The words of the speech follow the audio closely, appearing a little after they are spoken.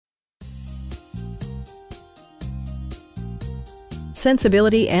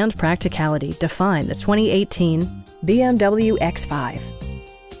Sensibility and practicality define the 2018 BMW X5.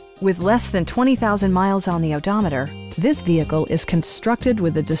 With less than 20,000 miles on the odometer, this vehicle is constructed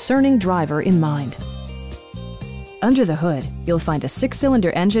with the discerning driver in mind. Under the hood, you'll find a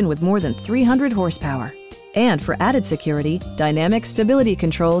 6-cylinder engine with more than 300 horsepower. And for added security, dynamic stability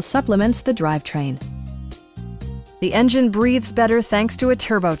control supplements the drivetrain. The engine breathes better thanks to a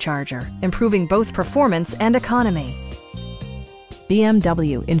turbocharger, improving both performance and economy.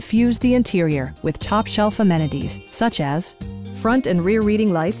 BMW infused the interior with top-shelf amenities such as front and rear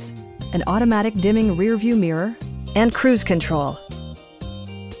reading lights, an automatic dimming rear-view mirror, and cruise control.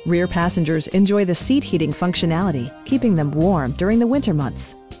 Rear passengers enjoy the seat heating functionality, keeping them warm during the winter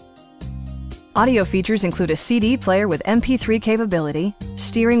months. Audio features include a CD player with MP3 capability,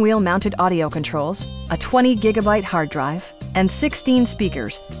 steering wheel mounted audio controls, a 20 gigabyte hard drive, and 16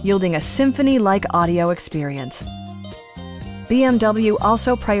 speakers, yielding a symphony-like audio experience. BMW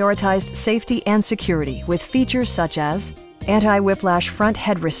also prioritized safety and security with features such as anti-whiplash front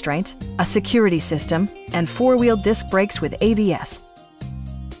head restraint, a security system, and 4-wheel disc brakes with ABS.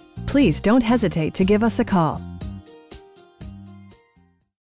 Please don't hesitate to give us a call.